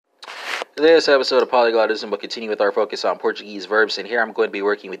Today's episode of Polyglotism will continue with our focus on Portuguese verbs, and here I'm going to be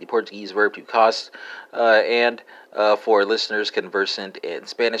working with the Portuguese verb to cost, and for listeners conversant in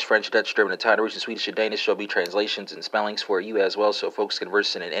Spanish, French, Dutch, German, Italian, Norwegian, Swedish, and Danish, there'll be translations and spellings for you as well, so folks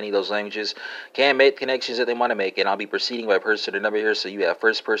conversant in any of those languages can make connections that they want to make, and I'll be proceeding by person or number here, so you have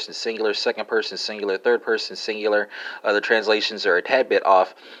first person singular, second person singular, third person singular. The translations are a tad bit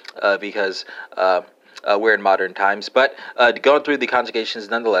off because we're in modern times, but going through the conjugations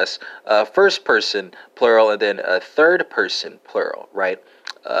nonetheless. First person plural and then third person plural, right?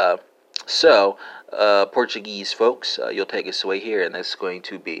 Portuguese folks, you'll take us away here, and that's going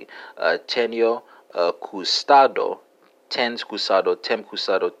to be tenho custado, tens custado, tem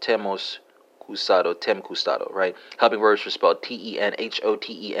custado, temos custado, tem custado, right? Helping verbs are spelled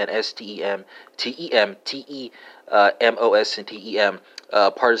tenhotenens, mos, and tem.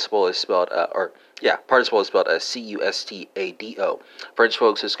 Participle is spelled participle is spelled custado. French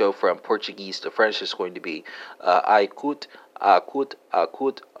folks, let's go from Portuguese to French. It's going to be I coûte, à coûte,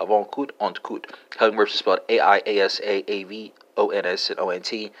 avant coûte, on coûte. Helping verbs is spelled AIASA, and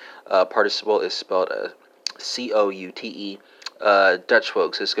ONT. Participle is spelled COUTE. Dutch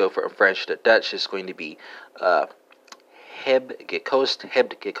folks, let's go from French to Dutch. It's going to be heb gekost,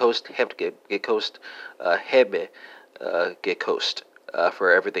 hebt gekost, heb gekost.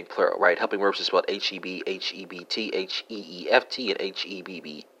 For everything plural, right? Helping verbs is spelled HEB, HEBT, HEEFT, and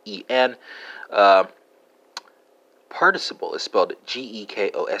HEBBEN. Participle is spelled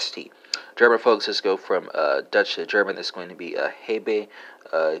GEKOST. German folks, let's go from Dutch to German. It's going to be habe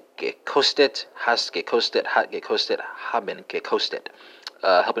gekostet, hast gekostet, hat gekostet, haben gekostet.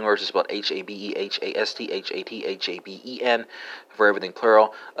 Helping verbs is spelled HABE, HAST, HAT, HABEN. For everything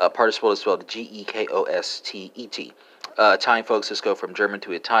plural. Participle is spelled GEKOSTET. Italian folks, let's go from German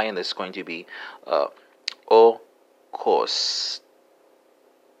to Italian. This is going to be ho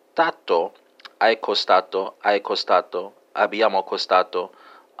costato, hai costato, abbiamo costato,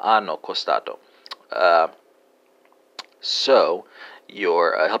 hanno costato. So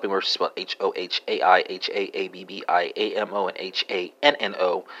your helping verbs is spelled HOHAI, HAABBIAMO, and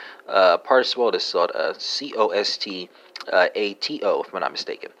HANNO. Participle is spelled COSTATO, if I'm not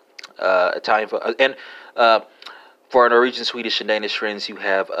mistaken. Italian and for our Norwegian, Swedish, and Danish friends, you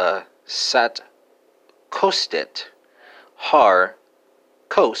have sat kostet, har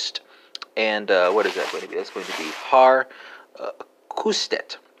kost, and what is that going to be? That's going to be har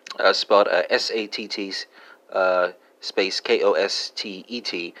kustet, spelled SATT space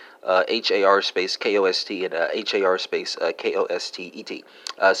KOSTET, HAR space KOST, and HAR space KOSTET.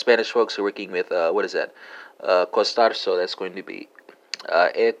 Spanish folks are working with, what is that? Custar, so that's going to be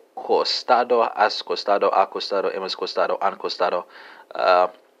he costado, has costado, ha costado, hemos costado, han costado.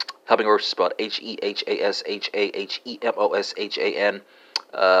 Helping verbs is spelled HEHASHAHEMOSHAN.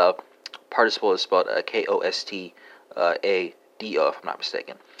 Participle is spelled KOSTADO, if I'm not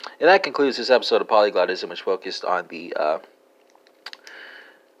mistaken. And that concludes this episode of Polyglotism, which focused on the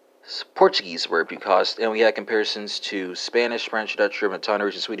Portuguese verb to cost, and we had comparisons to Spanish, French, Dutch, German, Italian,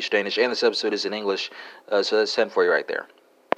 Norwegian, Swedish, Danish, and this episode is in English, so that's 10 for you right there.